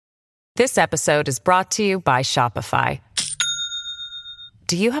This episode is brought to you by Shopify.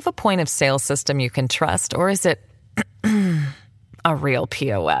 Do you have a point of sale system you can trust, or is it a real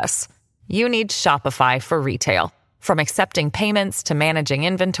POS? You need Shopify for retail. From accepting payments to managing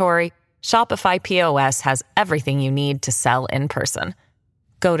inventory, Shopify POS has everything you need to sell in person.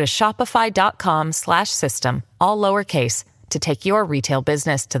 Go to shopify.com/system, all lowercase, to take your retail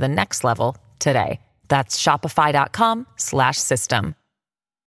business to the next level today. That's shopify.com/system.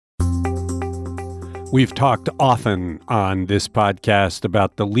 We've talked often on this podcast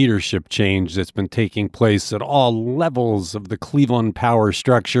about the leadership change that's been taking place at all levels of the Cleveland power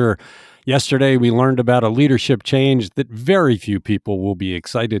structure. Yesterday, we learned about a leadership change that very few people will be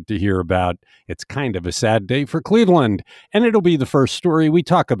excited to hear about. It's kind of a sad day for Cleveland, and it'll be the first story we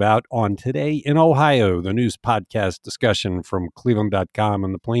talk about on Today in Ohio, the news podcast discussion from Cleveland.com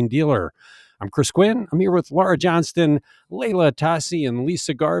and the Plain Dealer. I'm Chris Quinn. I'm here with Laura Johnston, Layla Tassi, and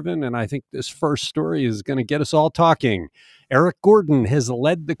Lisa Garvin, and I think this first story is going to get us all talking. Eric Gordon has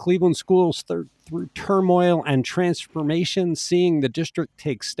led the Cleveland schools through turmoil and transformation, seeing the district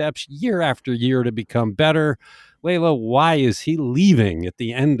take steps year after year to become better. Layla, why is he leaving at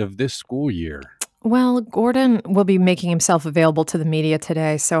the end of this school year? Well, Gordon will be making himself available to the media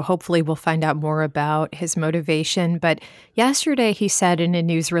today, so hopefully we'll find out more about his motivation. But yesterday he said in a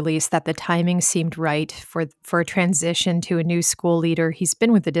news release that the timing seemed right for a transition to a new school leader. He's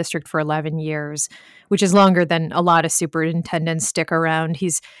been with the district for 11 years, which is longer than a lot of superintendents stick around.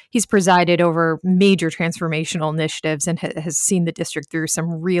 He's presided over major transformational initiatives and has seen the district through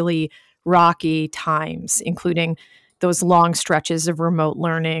some really rocky times, including those long stretches of remote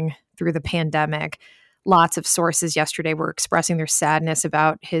learning through the pandemic. Lots of sources yesterday were expressing their sadness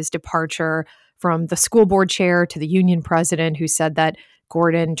about his departure, from the school board chair to the union president, who said that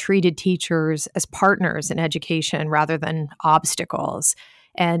Gordon treated teachers as partners in education rather than obstacles.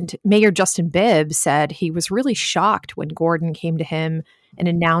 And Mayor Justin Bibb said he was really shocked when Gordon came to him and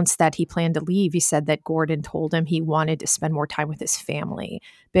announced that he planned to leave. He said that Gordon told him he wanted to spend more time with his family.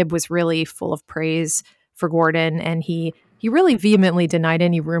 Bibb was really full of praise for Gordon, and he really vehemently denied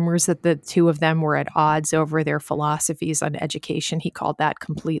any rumors that the two of them were at odds over their philosophies on education. He called that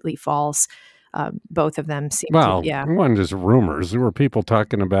completely false. Both of them seemed it wasn't just rumors. There were people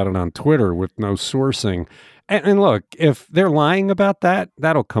talking about it on Twitter with no sourcing. And look, if they're lying about that,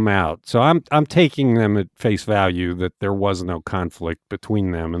 that'll come out. So I'm taking them at face value that there was no conflict between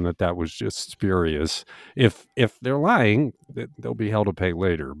them and that was just spurious. If they're lying, they'll be held to pay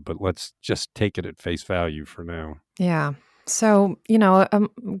later. But let's just take it at face value for now. Yeah. So,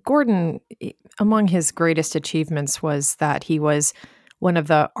 Gordon, among his greatest achievements was that he was one of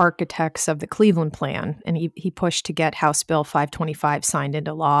the architects of the Cleveland Plan, and he pushed to get House Bill 525 signed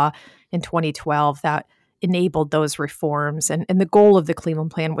into law in 2012 that enabled those reforms. And the goal of the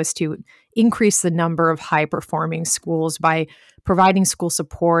Cleveland Plan was to increase the number of high-performing schools by providing school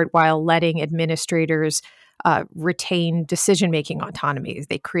support while letting administrators retain decision-making autonomy.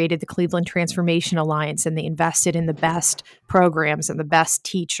 They created the Cleveland Transformation Alliance, and they invested in the best programs and the best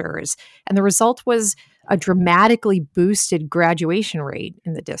teachers. And the result was a dramatically boosted graduation rate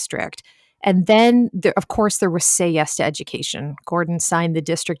in the district. And then, of course, there was Say Yes to Education. Gordon signed the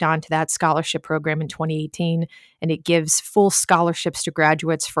district onto that scholarship program in 2018, and it gives full scholarships to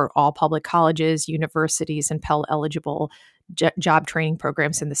graduates for all public colleges, universities, and Pell-eligible job training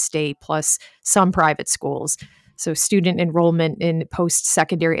programs in the state, plus some private schools. So student enrollment in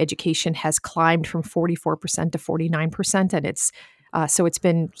post-secondary education has climbed from 44% to 49%, and it's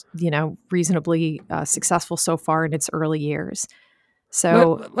been, reasonably successful so far in its early years.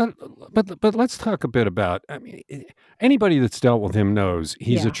 So, but let's talk a bit about, anybody that's dealt with him knows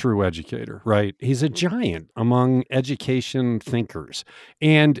he's a true educator, right? He's a giant among education thinkers.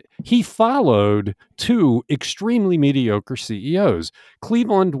 And he followed two extremely mediocre CEOs.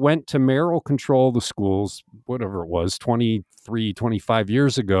 Cleveland went to mayoral control of the schools, whatever it was, 23, 25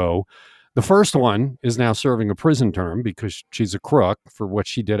 years ago. The first one is now serving a prison term because she's a crook for what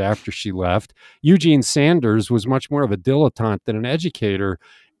she did after she left. Eugene Sanders was much more of a dilettante than an educator.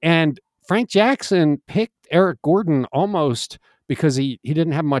 And Frank Jackson picked Eric Gordon almost because he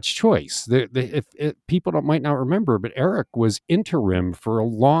didn't have much choice. If people might not remember, but Eric was interim for a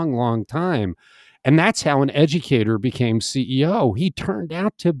long, long time. And that's how an educator became CEO. He turned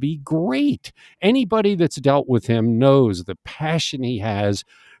out to be great. Anybody that's dealt with him knows the passion he has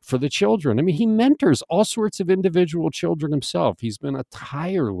for the children. I mean, he mentors all sorts of individual children himself. He's been a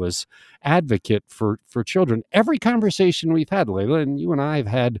tireless advocate for children. Every conversation we've had, Layla, and you and I have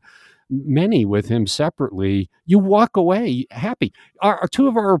had many with him separately, you walk away happy. Two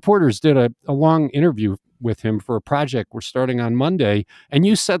of our reporters did a long interview with him for a project we're starting on Monday. And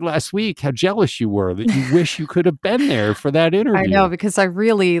you said last week how jealous you were that you wish you could have been there for that interview. I know, because I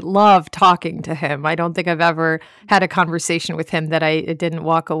really love talking to him. I don't think I've ever had a conversation with him that I didn't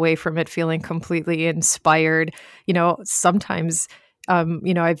walk away from it feeling completely inspired. Sometimes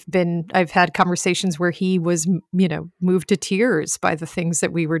I've had conversations where he was, moved to tears by the things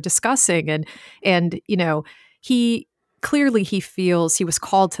that we were discussing. And he feels he was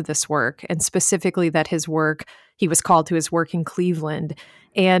called to this work, and specifically that he was called to his work in Cleveland.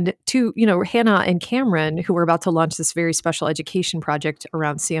 And to, Hannah and Cameron, who were about to launch this very special education project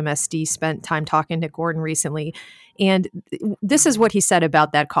around CMSD, spent time talking to Gordon recently. And this is what he said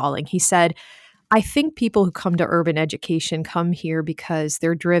about that calling. He said, I think people who come to urban education come here because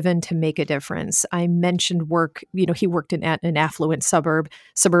they're driven to make a difference. I mentioned work, he worked in an affluent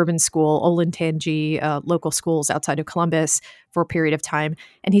suburban school, Olentangy, local schools outside of Columbus for a period of time.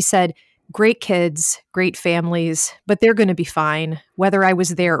 And he said, great kids, great families, but they're going to be fine. Whether I was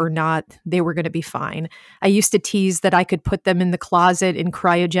there or not, they were going to be fine. I used to tease that I could put them in the closet in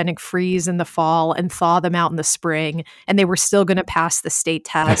cryogenic freeze in the fall and thaw them out in the spring, and they were still going to pass the state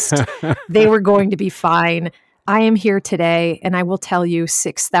test. They were going to be fine. I am here today, and I will tell you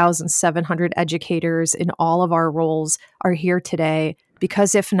 6,700 educators in all of our roles are here today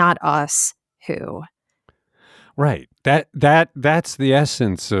because if not us, who? Right. That's the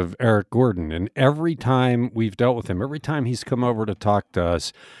essence of Eric Gordon. And every time we've dealt with him, every time he's come over to talk to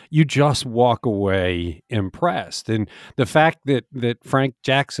us, you just walk away impressed. And the fact that Frank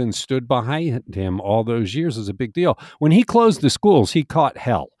Jackson stood behind him all those years is a big deal. When he closed the schools, he caught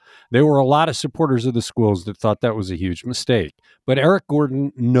hell. There were a lot of supporters of the schools that thought that was a huge mistake. But Eric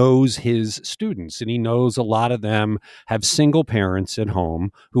Gordon knows his students, and he knows a lot of them have single parents at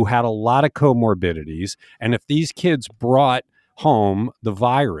home who had a lot of comorbidities. And if these kids brought home the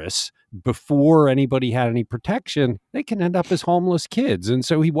virus before anybody had any protection, they can end up as homeless kids. And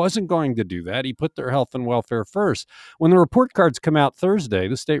so he wasn't going to do that. He put their health and welfare first. When the report cards come out Thursday,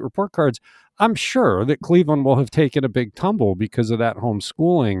 the state report cards, I'm sure that Cleveland will have taken a big tumble because of that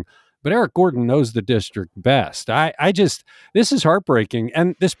homeschooling. But Eric Gordon knows the district best. This is heartbreaking.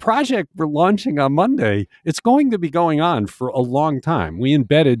 And this project we're launching on Monday, it's going to be going on for a long time. We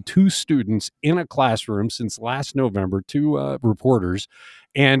embedded 2 students in a classroom since last November, 2 reporters,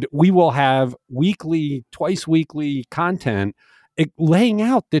 and we will have twice weekly content laying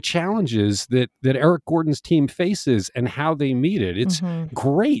out the challenges that Eric Gordon's team faces and how they meet it. It's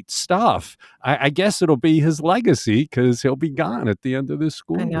great stuff. I guess it'll be his legacy because he'll be gone at the end of this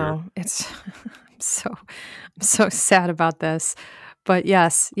school year. I know. I'm so sad about this. But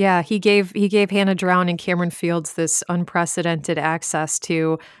yes, he gave Hannah Drown and Cameron Fields this unprecedented access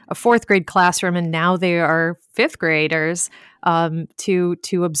to a 4th grade classroom, and now they are 5th graders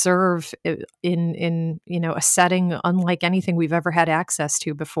to observe in a setting unlike anything we've ever had access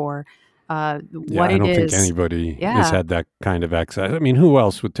to before. I don't think anybody has had that kind of access. I mean, who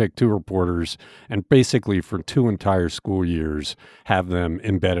else would take 2 reporters and basically for 2 entire school years have them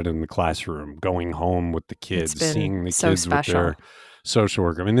embedded in the classroom, going home with the kids, seeing the kids with their social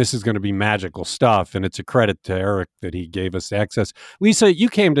worker? I mean, this is going to be magical stuff, and it's a credit to Eric that he gave us access. Lisa, you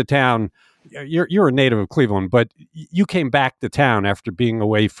came to town. You're a native of Cleveland, but you came back to town after being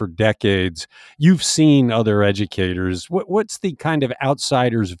away for decades. You've seen other educators. What's the kind of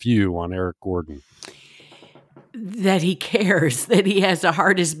outsider's view on Eric Gordon? That he cares, that he has a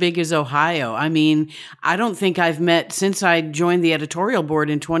heart as big as Ohio. I mean, I don't think I've met, since I joined the editorial board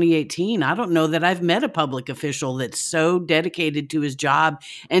in 2018, I don't know that I've met a public official that's so dedicated to his job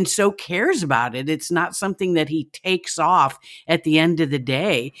and so cares about it. It's not something that he takes off at the end of the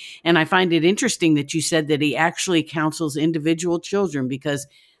day. And I find it interesting that you said that he actually counsels individual children, because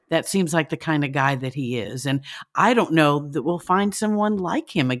that seems like the kind of guy that he is. And I don't know that we'll find someone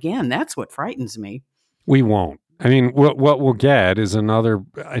like him again. That's what frightens me. We won't. I mean, what we'll get is another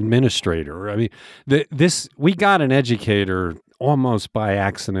administrator. I mean, we got an educator almost by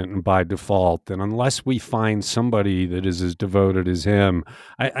accident and by default. And unless we find somebody that is as devoted as him,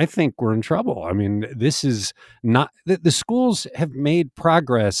 I think we're in trouble. I mean, this is not, the schools have made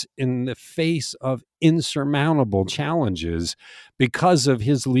progress in the face of insurmountable challenges because of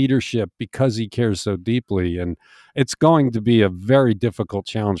his leadership, because he cares so deeply. And it's going to be a very difficult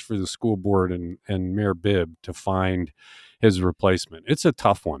challenge for the school board and Mayor Bibb to find his replacement. It's a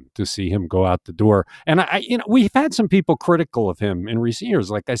tough one to see him go out the door. And we've had some people critical of him in recent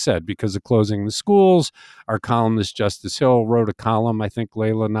years, like I said, because of closing the schools. Our columnist Justice Hill wrote a column, I think,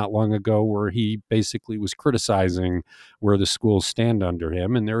 Layla, not long ago, where he basically was criticizing where the schools stand under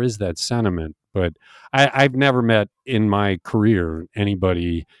him. And there is that sentiment. But I've never met in my career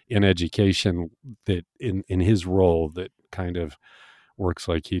anybody in education that in his role that kind of works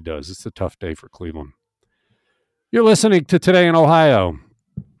like he does. It's a tough day for Cleveland. You're listening to Today in Ohio.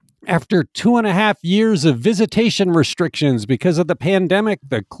 After 2.5 years of visitation restrictions because of the pandemic,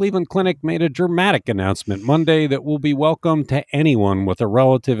 the Cleveland Clinic made a dramatic announcement Monday that will be welcome to anyone with a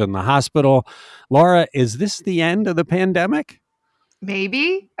relative in the hospital. Laura, is this the end of the pandemic?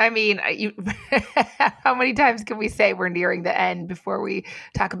 Maybe. I mean, how many times can we say we're nearing the end before we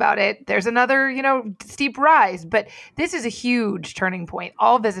talk about it? There's another, steep rise, but this is a huge turning point.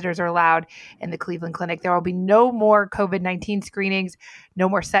 All visitors are allowed in the Cleveland Clinic. There will be no more COVID-19 screenings, no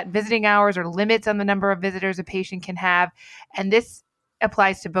more set visiting hours or limits on the number of visitors a patient can have. And this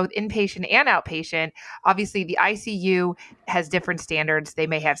applies to both inpatient and outpatient. Obviously, the ICU has different standards. They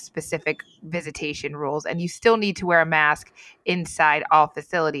may have specific visitation rules, and you still need to wear a mask inside all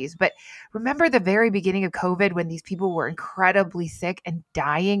facilities. But remember the very beginning of COVID when these people were incredibly sick and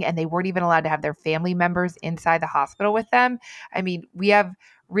dying, and they weren't even allowed to have their family members inside the hospital with them? I mean, we have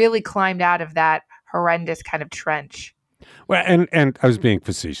really climbed out of that horrendous kind of trench. Well, and I was being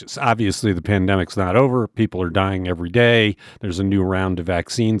facetious. Obviously, the pandemic's not over. People are dying every day. There's a new round of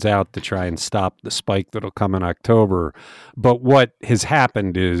vaccines out to try and stop the spike that'll come in October. But what has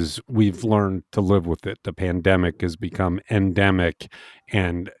happened is we've learned to live with it. The pandemic has become endemic,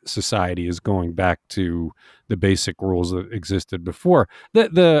 and society is going back to the basic rules that existed before.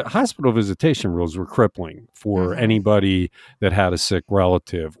 The hospital visitation rules were crippling for anybody that had a sick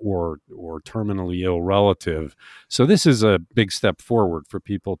relative or terminally ill relative. So this is a big step forward for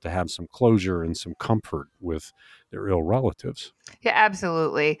people to have some closure and some comfort with their ill relatives. Yeah,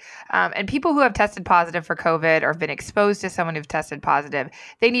 absolutely. And people who have tested positive for COVID or been exposed to someone who's tested positive,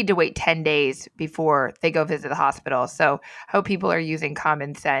 they need to wait 10 days before they go visit the hospital. So I hope people are using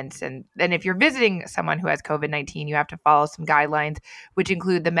common sense. And then if you're visiting someone who has COVID-19, you have to follow some guidelines, which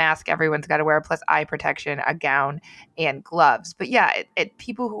include the mask everyone's got to wear, plus eye protection, a gown, and gloves. But yeah,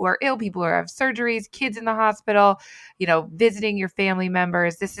 people who are ill, people who have surgeries, kids in the hospital, visiting your family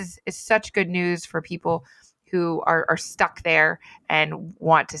members, this is such good news for people who are stuck there and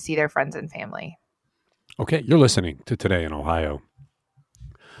want to see their friends and family. Okay, you're listening to Today in Ohio.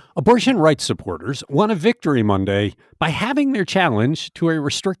 Abortion rights supporters won a victory Monday by having their challenge to a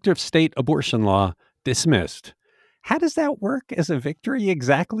restrictive state abortion law dismissed. How does that work as a victory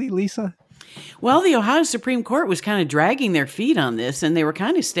exactly, Lisa? Well, the Ohio Supreme Court was kind of dragging their feet on this, and they were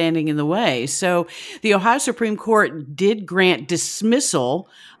kind of standing in the way. So the Ohio Supreme Court did grant dismissal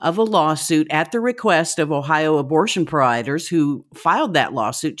of a lawsuit at the request of Ohio abortion providers who filed that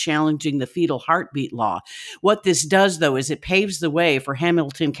lawsuit challenging the fetal heartbeat law. What this does, though, is it paves the way for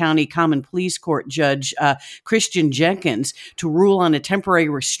Hamilton County Common Pleas Court Judge Christian Jenkins to rule on a temporary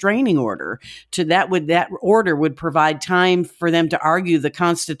restraining order. That order would provide time for them to argue the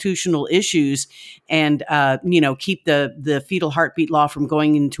constitutional issues and keep the fetal heartbeat law from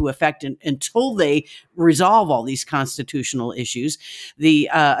going into effect until they resolve all these constitutional issues. The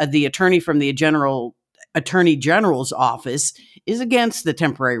attorney from the Attorney General's office is against the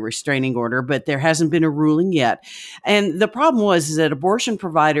temporary restraining order, but there hasn't been a ruling yet. And the problem is that abortion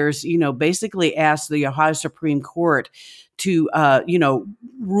providers, basically asked the Ohio Supreme Court to,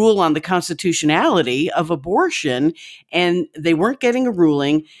 rule on the constitutionality of abortion, and they weren't getting a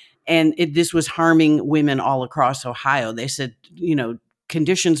ruling. And this was harming women all across Ohio. They said,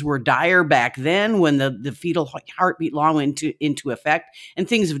 conditions were dire back then when the fetal heartbeat law went into effect, and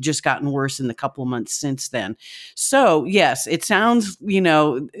things have just gotten worse in the couple of months since then. So yes, it sounds,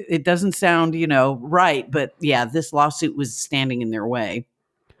 it doesn't sound, right, but yeah, this lawsuit was standing in their way.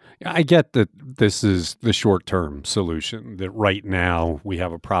 I get that this is the short-term solution, that right now we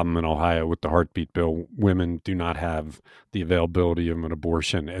have a problem in Ohio with the heartbeat bill. Women do not have the availability of an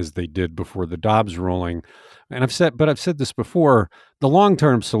abortion as they did before the Dobbs ruling. And I've said this before, the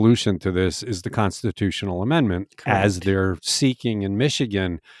long-term solution to this is the constitutional amendment. Correct. As they're seeking in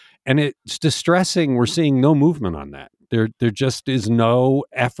Michigan. And it's distressing. We're seeing no movement on that. There just is no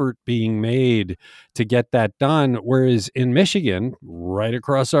effort being made to get that done. Whereas in Michigan, right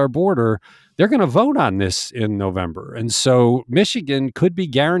across our border, they're going to vote on this in November. And so Michigan could be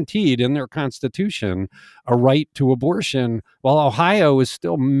guaranteed in their constitution a right to abortion, while Ohio is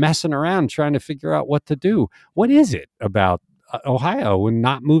still messing around trying to figure out what to do. What is it about Ohio and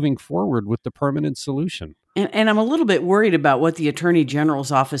not moving forward with the permanent solution? And I'm a little bit worried about what the Attorney General's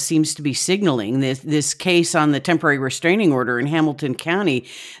office seems to be signaling. This case on the temporary restraining order in Hamilton County,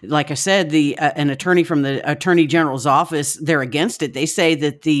 like I said, an attorney from the Attorney General's office, they're against it. They say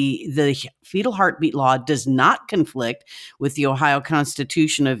that the fetal heartbeat law does not conflict with the Ohio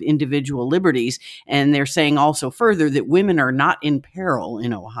Constitution of individual liberties, and they're saying also further that women are not in peril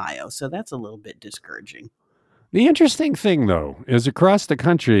in Ohio. So that's a little bit discouraging. The interesting thing, though, is across the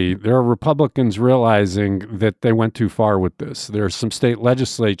country, there are Republicans realizing that they went too far with this. There are some state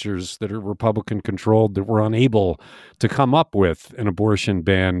legislatures that are Republican controlled that were unable to come up with an abortion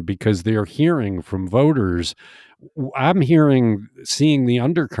ban because they are hearing from voters. I'm seeing the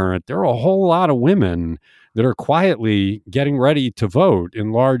undercurrent. There are a whole lot of women that are quietly getting ready to vote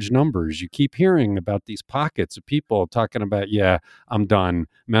in large numbers. You keep hearing about these pockets of people talking about, yeah, I'm done.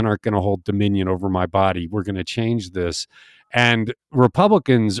 Men aren't going to hold dominion over my body. We're going to change this. And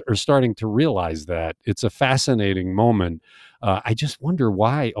Republicans are starting to realize that. It's a fascinating moment. I just wonder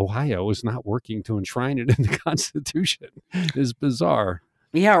why Ohio is not working to enshrine it in the Constitution. It's bizarre.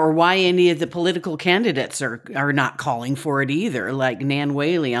 Yeah, or why any of the political candidates are not calling for it either. Like Nan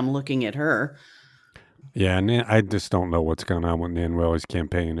Whaley, I'm looking at her. Yeah, I just don't know what's going on with Nan Whaley's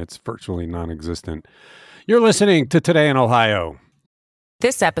campaign. It's virtually non-existent. You're listening to Today in Ohio.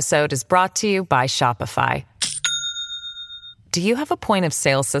 This episode is brought to you by Shopify. Do you have a point of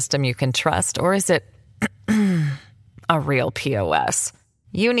sale system you can trust, or is it a real POS?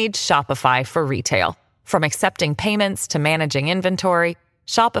 You need Shopify for retail. From accepting payments to managing inventory,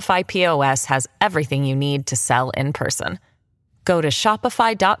 Shopify POS has everything you need to sell in person. Go to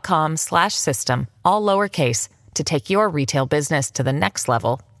shopify.com/system, all lowercase, to take your retail business to the next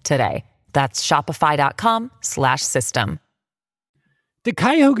level today. That's shopify.com/system. Did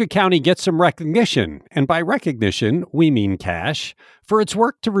Cuyahoga County get some recognition? And by recognition, we mean cash, for its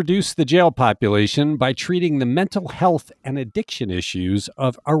work to reduce the jail population by treating the mental health and addiction issues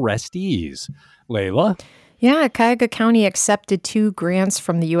of arrestees. Layla? Yeah, Cuyahoga County accepted 2 grants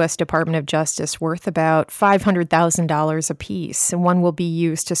from the U.S. Department of Justice worth about $500,000 apiece. And one will be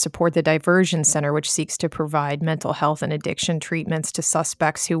used to support the Diversion Center, which seeks to provide mental health and addiction treatments to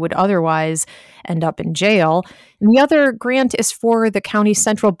suspects who would otherwise end up in jail. And the other grant is for the county's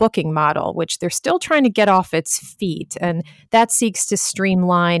central booking model, which they're still trying to get off its feet. And that seeks to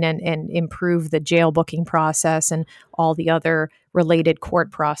streamline and improve the jail booking process and all the other related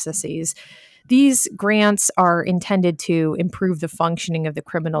court processes. These grants are intended to improve the functioning of the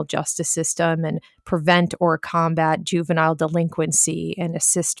criminal justice system and prevent or combat juvenile delinquency and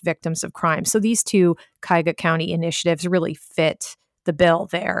assist victims of crime. So these 2 Cuyahoga County initiatives really fit the bill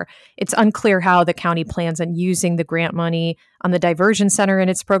there. It's unclear how the county plans on using the grant money on the Diversion Center and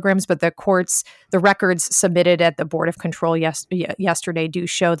its programs, but the records submitted at the Board of Control yesterday do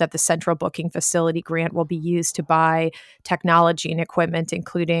show that the central booking facility grant will be used to buy technology and equipment,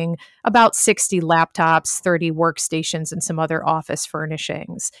 including about 60 laptops, 30 workstations, and some other office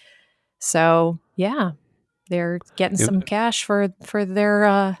furnishings. So, yeah, they're getting some cash for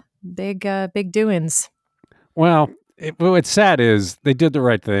their big doings. Well, what's sad is they did the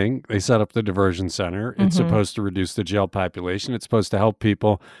right thing. They set up the diversion center. It's supposed to reduce the jail population. It's supposed to help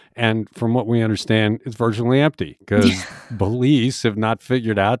people. And from what we understand, it's virtually empty because police have not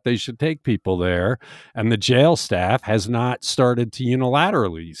figured out they should take people there. And the jail staff has not started to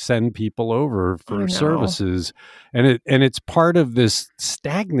unilaterally send people over for services. And it's part of this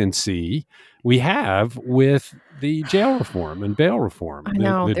stagnancy we have with the jail reform and bail reform. I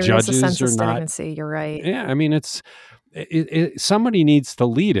know, the there judges is a sense of are not. stagnancy. You're right. Yeah, I mean, somebody needs to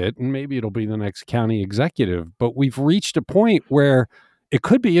lead it, and maybe it'll be the next county executive. But we've reached a point where it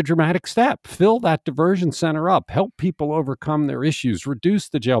could be a dramatic step. Fill that diversion center up, help people overcome their issues, reduce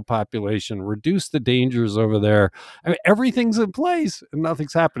the jail population, reduce the dangers over there. I mean, everything's in place and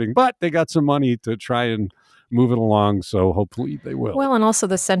nothing's happening. But they got some money to try and move it along, so hopefully they will. Well, and also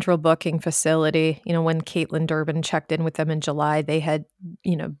the central booking facility, when Caitlin Durbin checked in with them in July, they had,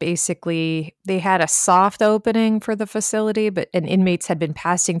 basically they had a soft opening for the facility, and inmates had been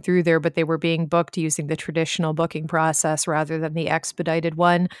passing through there, but they were being booked using the traditional booking process rather than the expedited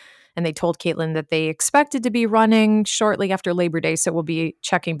one. And they told Caitlin that they expected to be running shortly after Labor Day, so we'll be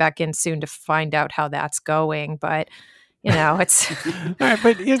checking back in soon to find out how that's going. But it's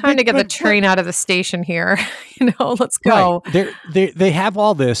time to get the train out of the station here. Let's go. Right. They have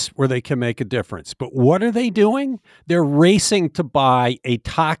all this where they can make a difference. But what are they doing? They're racing to buy a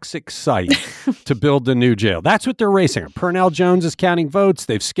toxic site to build the new jail. That's what they're racing. Purnell Jones is counting votes.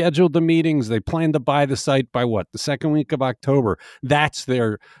 They've scheduled the meetings. They plan to buy the site by the second week of October. That's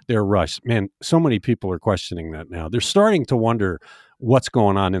their rush. Man, so many people are questioning that now. They're starting to wonder what's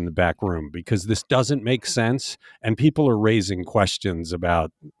going on in the back room, because this doesn't make sense. And people are raising questions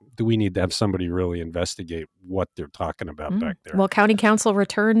about, do we need to have somebody really investigate what they're talking about back there? Well, County Council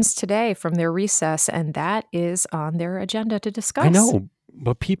returns today from their recess, and that is on their agenda to discuss. I know,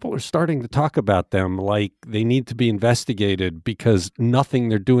 but people are starting to talk about them like they need to be investigated because nothing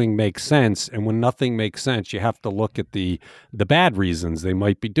they're doing makes sense. And when nothing makes sense, you have to look at the bad reasons they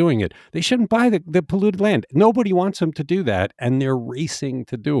might be doing it. They shouldn't buy the polluted land. Nobody wants them to do that, and they're racing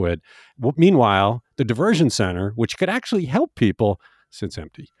to do it. Well, meanwhile, the diversion center, which could actually help people, sits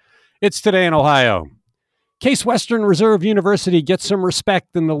empty. It's Today in Ohio. Case Western Reserve University gets some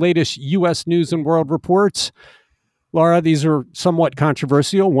respect in the latest U.S. News and World Reports. Laura, these are somewhat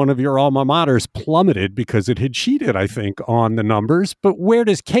controversial. One of your alma maters plummeted because it had cheated, I think, on the numbers. But where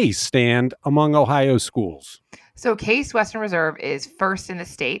does Case stand among Ohio schools? So Case Western Reserve is first in the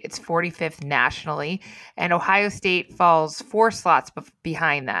state. It's 45th nationally, and Ohio State falls 4 slots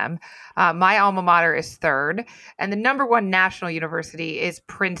behind them. My alma mater is third, and the number 1 national university is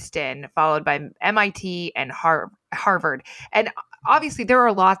Princeton, followed by MIT and Harvard. And obviously, there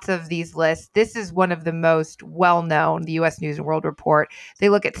are lots of these lists. This is one of the most well-known, the U.S. News and World Report. They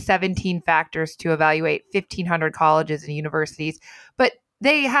look at 17 factors to evaluate 1,500 colleges and universities, but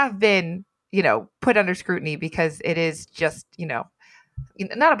they have been put under scrutiny because it is just, not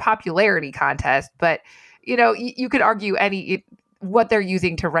a popularity contest, but, you could argue what they're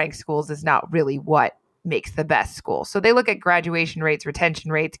using to rank schools is not really what makes the best school. So they look at graduation rates, retention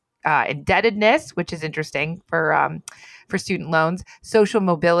rates, indebtedness, which is interesting for student loans, social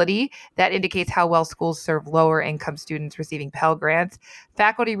mobility, that indicates how well schools serve lower income students receiving Pell Grants,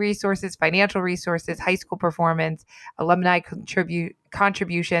 faculty resources, financial resources, high school performance, alumni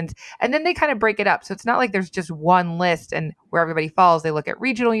contributions, and then they kind of break it up. So it's not like there's just one list and where everybody falls. They look at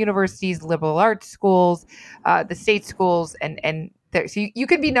regional universities, liberal arts schools, the state schools, and so you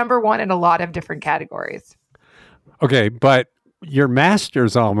could be number 1 in a lot of different categories. Okay, but your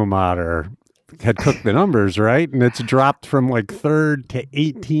master's alma mater had cooked the numbers, right? And it's dropped from like 3rd to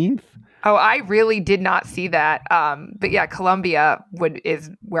 18th. Oh, I really did not see that. But yeah, Columbia is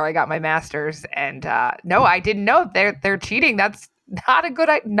where I got my master's, and no, I didn't know they're cheating. That's not a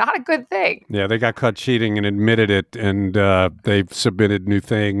good thing. Yeah, they got caught cheating and admitted it, and they've submitted new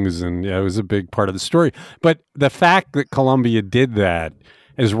things, and it was a big part of the story. But the fact that Columbia did that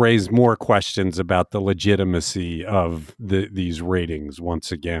has raised more questions about the legitimacy of these ratings once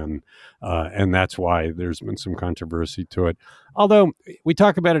again. And that's why there's been some controversy to it. Although we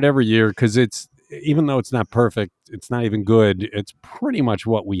talk about it every year because even though it's not perfect, it's not even good. It's pretty much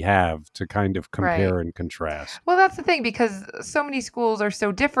what we have to kind of compare and contrast. Well, that's the thing, because so many schools are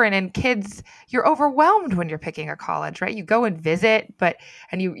so different, and kids, you're overwhelmed when you're picking a college, right? You go and visit,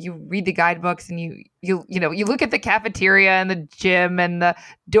 and you read the guidebooks, and you look at the cafeteria and the gym and the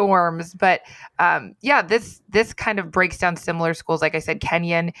dorms. But this kind of breaks down similar schools. Like I said,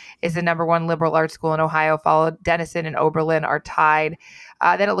 Kenyon is the number 1 liberal arts school in Ohio, followed Denison and Oberlin are tied.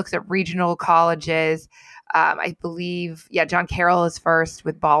 Then it looks at regional colleges. I believe, John Carroll is first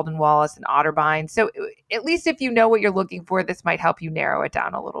with Baldwin Wallace and Otterbein. So at least if you know what you're looking for, this might help you narrow it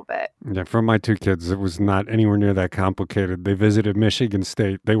down a little bit. Yeah, for my 2 kids, it was not anywhere near that complicated. They visited Michigan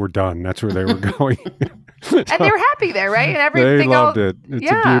State. They were done. That's where they were going. And they were happy there, right? And everything. They loved it.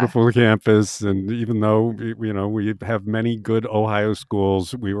 It's a beautiful campus. And even though, we have many good Ohio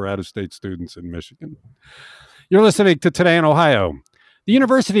schools, we were out-of-state students in Michigan. You're listening to Today in Ohio. The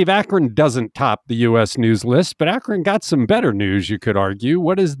University of Akron doesn't top the U.S. News list, but Akron got some better news, you could argue.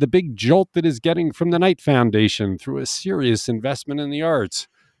 What is the big jolt that is getting from the Knight Foundation through a serious investment in the arts?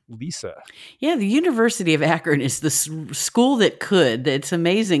 Lisa. Yeah, the University of Akron is the school that could. It's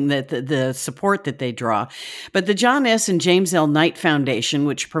amazing that the support that they draw. But the John S. and James L. Knight Foundation,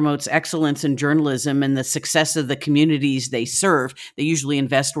 which promotes excellence in journalism and the success of the communities they serve, they usually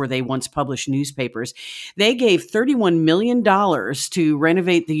invest where they once published newspapers. They gave $31 million to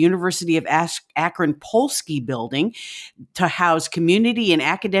renovate the University of Akron Polsky building to house community and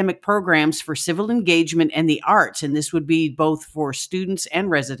academic programs for civil engagement and the arts. And this would be both for students and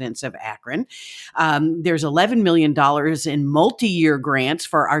residents of Akron. There's $11 million in multi-year grants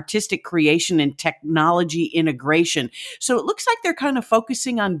for artistic creation and technology integration. So it looks like they're kind of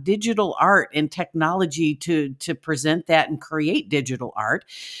focusing on digital art and technology to present that and create digital art.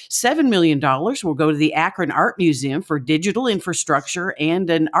 $7 million will go to the Akron Art Museum for digital infrastructure and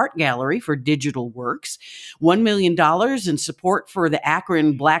an art gallery for digital works. $1 million in support for the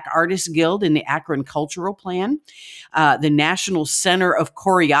Akron Black Artists Guild and the Akron Cultural Plan. The National Center of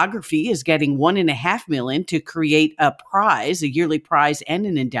Choreography is getting $1.5 million to create a prize, a yearly prize and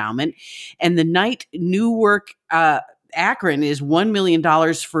an endowment. And the Knight New Work Akron is $1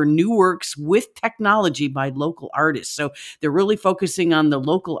 million for new works with technology by local artists. So they're really focusing on the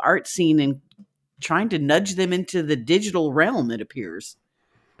local art scene and trying to nudge them into the digital realm, it appears.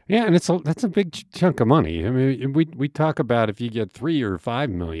 Yeah, and that's a big chunk of money. I mean, we talk about if you get 3 or 5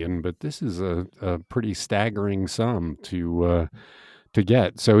 million, but this is a pretty staggering sum to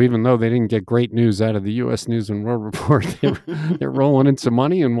get. So even though they didn't get great news out of the U.S. News and World Report, they're rolling in some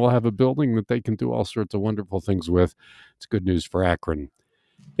money, and we'll have a building that they can do all sorts of wonderful things with. It's good news for Akron.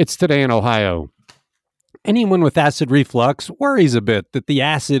 It's Today in Ohio. Anyone with acid reflux worries a bit that the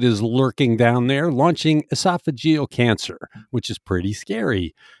acid is lurking down there, launching esophageal cancer, which is pretty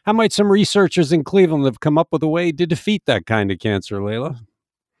scary. How might some researchers in Cleveland have come up with a way to defeat that kind of cancer, Layla?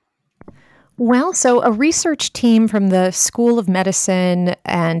 Well, so a research team from the School of Medicine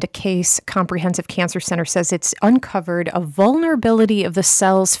and Case Comprehensive Cancer Center says it's uncovered a vulnerability of the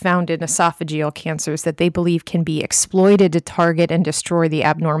cells found in esophageal cancers that they believe can be exploited to target and destroy the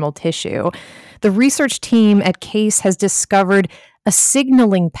abnormal tissue. The research team at Case has discovered a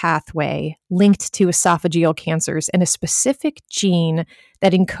signaling pathway linked to esophageal cancers and a specific gene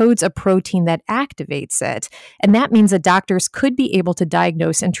that encodes a protein that activates it. And that means that doctors could be able to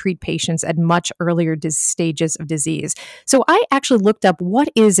diagnose and treat patients at much earlier stages of disease. So I actually looked up what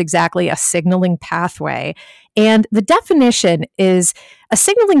is exactly a signaling pathway. And the definition is a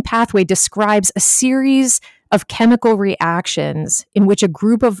signaling pathway describes a series of chemical reactions in which a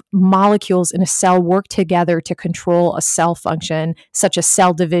group of molecules in a cell work together to control a cell function, such as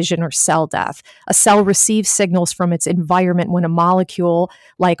cell division or cell death. A cell receives signals from its environment when a molecule,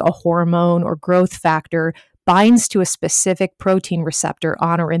 like a hormone or growth factor, binds to a specific protein receptor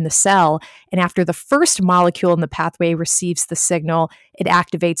on or in the cell. And after the first molecule in the pathway receives the signal, it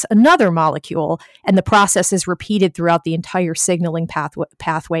activates another molecule. And the process is repeated throughout the entire signaling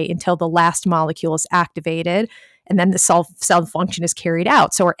pathway until the last molecule is activated. And then the cell function is carried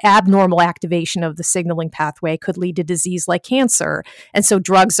out. So, our abnormal activation of the signaling pathway could lead to disease like cancer. And so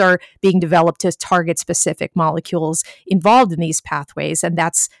drugs are being developed to target specific molecules involved in these pathways. And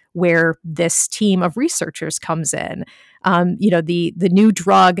that's where this team of researchers comes in. The new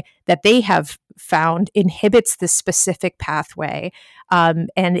drug that they have found inhibits this specific pathway, and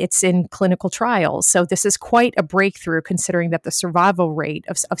it's in clinical trials. So this is quite a breakthrough, considering that the survival rate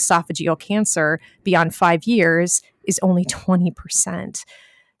of esophageal cancer beyond 5 years is only 20%.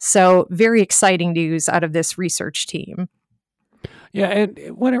 So very exciting news out of this research team. Yeah, and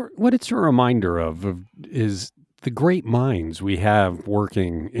what it's a reminder of is the great minds we have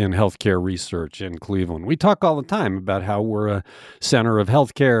working in healthcare research in Cleveland. We talk all the time about how we're a center of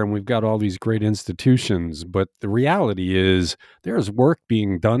healthcare and we've got all these great institutions, but the reality is there's work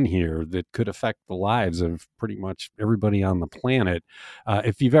being done here that could affect the lives of pretty much everybody on the planet.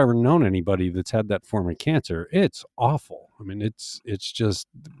 If you've ever known anybody that's had that form of cancer, it's awful. I mean, it's just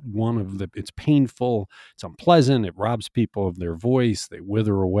it's painful, it's unpleasant, it robs people of their voice, they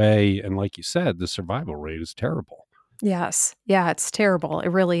wither away. And like you said, the survival rate is terrible. Yes. Yeah, it's terrible. It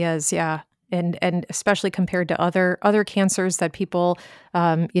really is. Yeah. And especially compared to other cancers that people,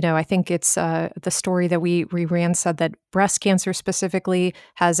 I think it's the story that we ran said that breast cancer specifically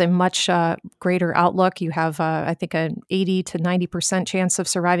has a much greater outlook. You have, I think, an 80 to 90% chance of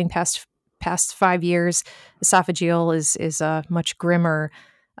surviving past 5 years. Esophageal is a much grimmer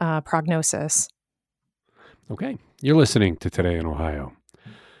prognosis. Okay. You're listening to Today in Ohio.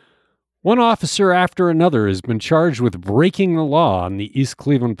 One officer after another has been charged with breaking the law on the East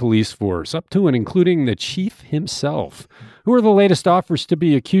Cleveland Police Force, up to and including the chief himself. Who are the latest offers to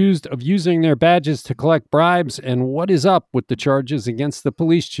be accused of using their badges to collect bribes, and what is up with the charges against the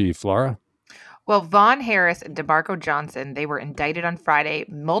police chief, Laura? Well, Vaughn Harris and DeMarco Johnson, they were indicted on Friday,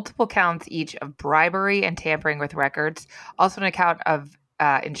 multiple counts each of bribery and tampering with records, also an account of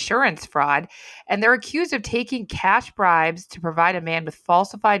insurance fraud, and they're accused of taking cash bribes to provide a man with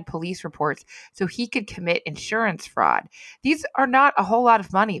falsified police reports so he could commit insurance fraud. These are not a whole lot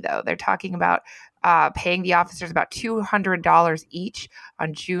of money, though. They're talking about paying the officers about $200 each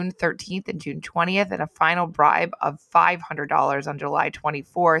on June 13th and June 20th, and a final bribe of $500 on July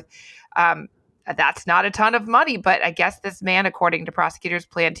 24th. That's not a ton of money, but I guess this man, according to prosecutors,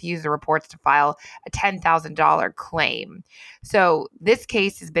 planned to use the reports to file a $10,000 claim. So this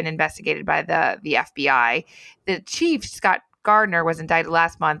case has been investigated by the FBI. The chief, Scott Gardner, was indicted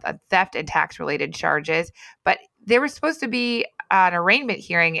last month on theft and tax-related charges, but there was supposed to be an arraignment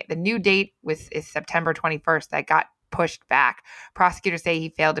hearing. The new date is September 21st. That got pushed back. Prosecutors say he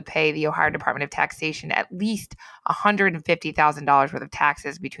failed to pay the Ohio Department of Taxation at least $150,000 worth of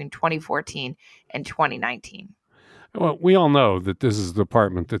taxes between 2014 and 2019. Well, we all know that this is the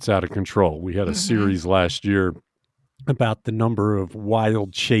department that's out of control. We had a series last year about the number of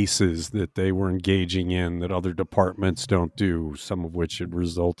wild chases that they were engaging in that other departments don't do, some of which had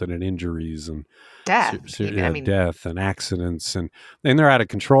resulted in injuries and death, death and accidents, and they're out of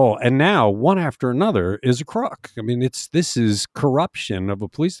control. And now one after another is a crook. I mean, this is corruption of a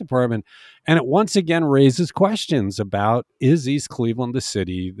police department, and it once again raises questions about, is East Cleveland a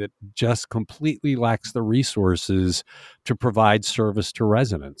city that just completely lacks the resources to provide service to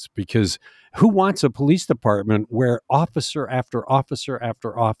residents? Because who wants a police department where officer after officer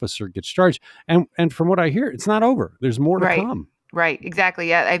after officer gets charged? And from what I hear, it's not over. There's more to come. Right, exactly.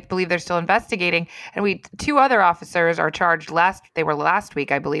 Yeah, I believe they're still investigating. And two other officers are charged last week,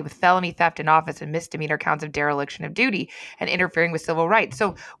 I believe, with felony theft in office and misdemeanor counts of dereliction of duty and interfering with civil rights.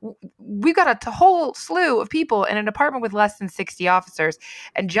 So we've got a whole slew of people in an department with less than 60 officers.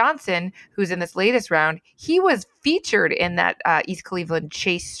 And Johnson, who's in this latest round, he was featured in that East Cleveland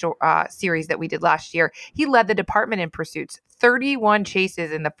chase series that we did last year. He led the department in pursuits. 31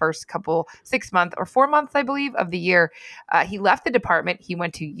 chases in the first 4 months, I believe, of the year. He left the department. He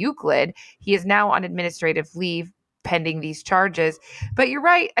went to Euclid. He is now on administrative leave pending these charges. But you're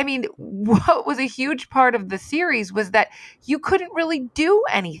right. I mean, what was a huge part of the series was that you couldn't really do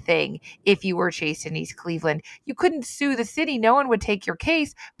anything if you were chased in East Cleveland. You couldn't sue the city. No one would take your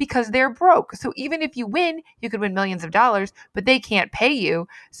case because they're broke. So even if you win, you could win millions of dollars, but they can't pay you.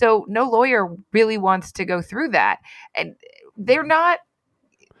 So no lawyer really wants to go through that. And they're not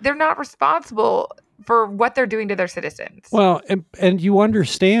responsible for what they're doing to their citizens. Well, and you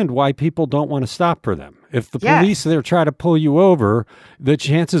understand why people don't want to stop for them. If the police there try to pull you over, the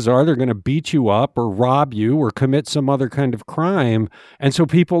chances are they're going to beat you up or rob you or commit some other kind of crime. And so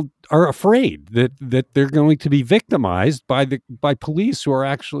people are afraid that they're going to be victimized by police who are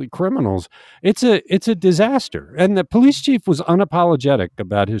actually criminals. It's a disaster. And the police chief was unapologetic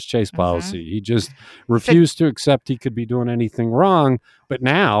about his chase policy. He just refused to accept he could be doing anything wrong. But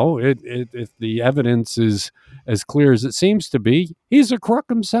now, if the evidence is as clear as it seems to be, he's a crook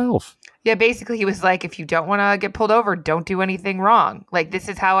himself. Yeah, basically he was like, if you don't want to get pulled over, don't do anything wrong. Like, this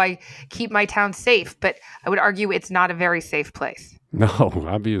is how I keep my town safe. But I would argue it's not a very safe place. No,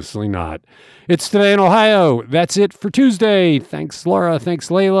 obviously not. It's Today in Ohio. That's it for Tuesday. Thanks, Laura. Thanks,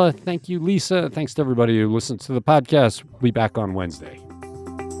 Layla. Thank you, Lisa. Thanks to everybody who listens to the podcast. We'll be back on Wednesday.